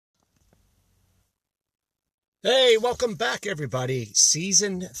Hey, welcome back, everybody.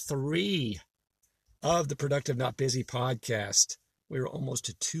 Season 3 of the Productive Not Busy podcast. We're almost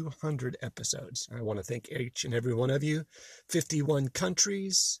to 200 episodes. I want to thank each and every one of you. 51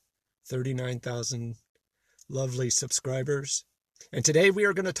 countries, 39,000 lovely subscribers. And today we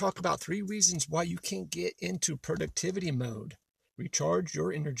are going to talk about 3 reasons why you can get into productivity mode. Recharge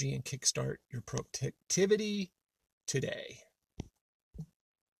your energy and kickstart your productivity today.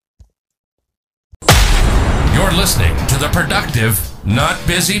 You're listening to the Productive Not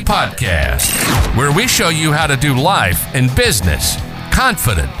Busy podcast, where we show you how to do life and business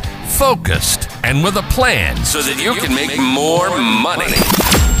confident, focused, and with a plan so that you can make more money,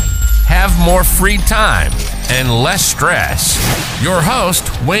 have more free time, and less stress. Your host,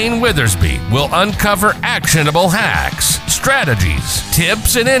 Wayne Withersby, will uncover actionable hacks, strategies,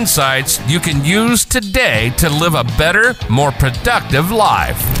 tips, and insights you can use today to live a better, more productive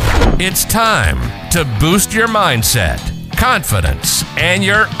life. It's time to boost your mindset, confidence, and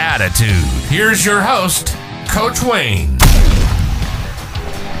your attitude. Here's your host, Coach Wayne.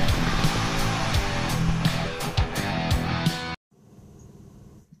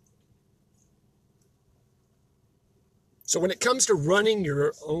 So when it comes to running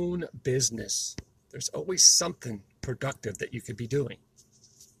your own business, there's always something productive that you could be doing.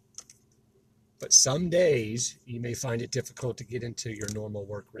 But some days you may find it difficult to get into your normal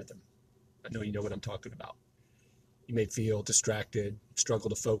work rhythm. I know you know what I'm talking about. You may feel distracted, struggle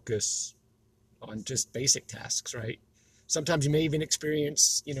to focus on just basic tasks, right? Sometimes you may even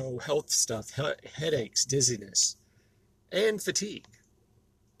experience, health stuff, headaches, dizziness, and fatigue.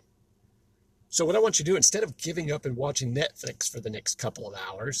 So what I want you to do, instead of giving up and watching Netflix for the next couple of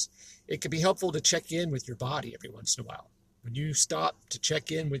hours, it could be helpful to check in with your body every once in a while. When you stop to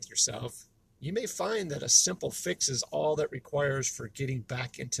check in with yourself, you may find that a simple fix is all that requires for getting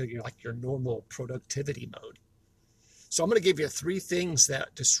back into your normal productivity mode. So I'm going to give you 3 things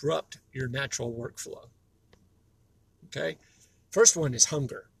that disrupt your natural workflow. Okay? First one is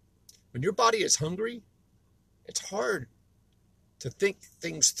hunger. When your body is hungry, it's hard to think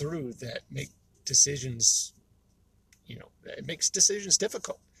things through that make decisions, it makes decisions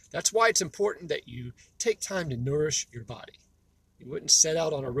difficult. That's why it's important that you take time to nourish your body. You wouldn't set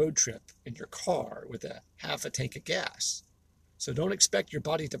out on a road trip in your car with half a tank of gas. So don't expect your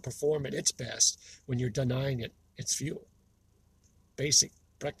body to perform at its best when you're denying it its fuel. Basic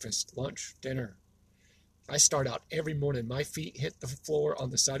breakfast, lunch, dinner. I start out every morning, my feet hit the floor on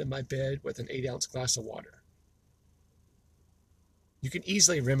the side of my bed with an 8-ounce glass of water. You can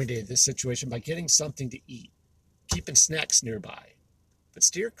easily remedy this situation by getting something to eat, keeping snacks nearby, but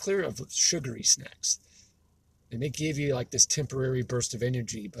steer clear of sugary snacks. They may give you this temporary burst of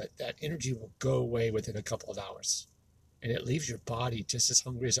energy, but that energy will go away within a couple of hours. And it leaves your body just as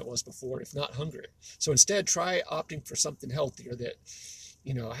hungry as it was before, if not hungrier. So instead, try opting for something healthier that,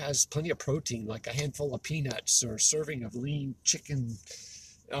 has plenty of protein, like a handful of peanuts or a serving of lean chicken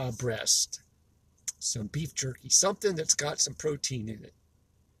breast, some beef jerky, something that's got some protein in it.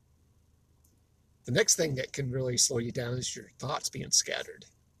 The next thing that can really slow you down is your thoughts being scattered.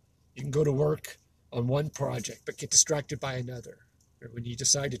 You can go to work on one project, but get distracted by another. Or when you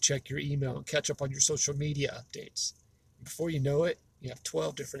decide to check your email and catch up on your social media updates. Before you know it, you have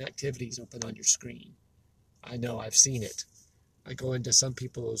 12 different activities open on your screen. I know, I've seen it. I go into some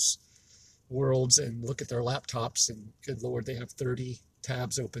people's worlds and look at their laptops, and good Lord, they have 30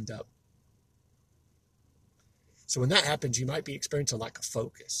 tabs opened up. So when that happens, you might be experiencing a lack of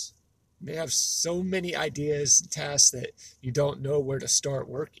focus. You may have so many ideas and tasks that you don't know where to start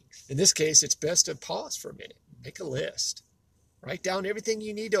working. In this case, it's best to pause for a minute, make a list. Write down everything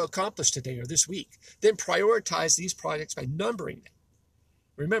you need to accomplish today or this week. Then prioritize these projects by numbering them.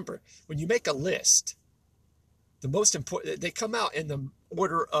 Remember, when you make a list, the most important, they come out in the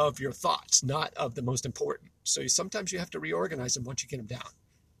order of your thoughts, not of the most important. So sometimes you have to reorganize them once you get them down.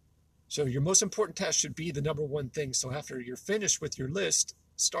 So your most important task should be the number one thing. So after you're finished with your list,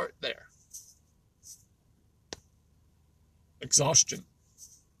 start there. Exhaustion.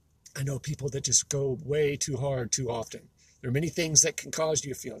 I know people that just go way too hard too often. There are many things that can cause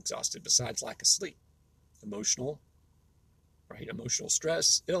you to feel exhausted besides lack of sleep. Emotional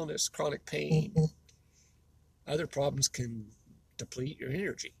stress, illness, chronic pain. Other problems can deplete your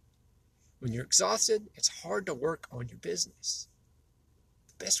energy. When you're exhausted, it's hard to work on your business.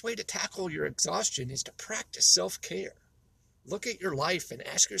 The best way to tackle your exhaustion is to practice self-care. Look at your life and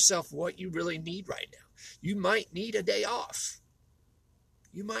ask yourself what you really need right now. You might need a day off.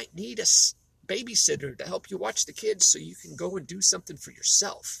 You might need a babysitter to help you watch the kids so you can go and do something for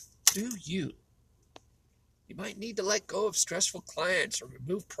yourself. Do you? You might need to let go of stressful clients or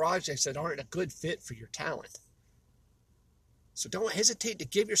remove projects that aren't a good fit for your talent. So don't hesitate to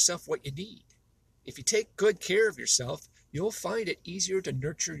give yourself what you need. If you take good care of yourself, you'll find it easier to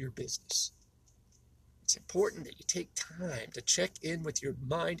nurture your business. It's important that you take time to check in with your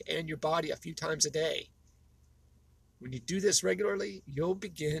mind and your body a few times a day. When you do this regularly, you'll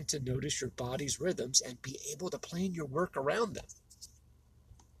begin to notice your body's rhythms and be able to plan your work around them.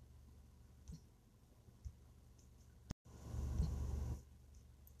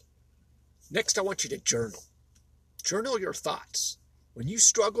 Next, I want you to journal. Journal your thoughts. When you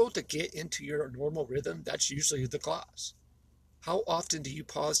struggle to get into your normal rhythm, that's usually the cause. How often do you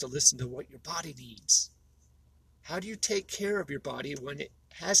pause to listen to what your body needs? How do you take care of your body when it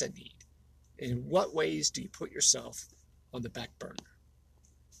has a need? And in what ways do you put yourself on the back burner?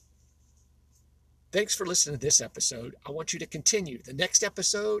 Thanks for listening to this episode. I want you to continue. The next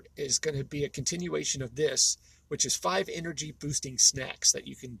episode is going to be a continuation of this, which is 5 energy boosting snacks that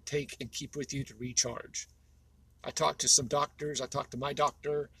you can take and keep with you to recharge. I talked to some doctors. I talked to my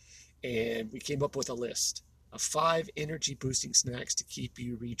doctor, and we came up with a list of 5 energy boosting snacks to keep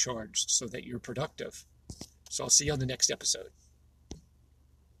you recharged so that you're productive. So I'll see you on the next episode.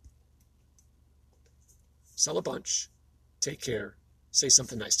 Sell a bunch. Take care. Say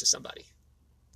something nice to somebody.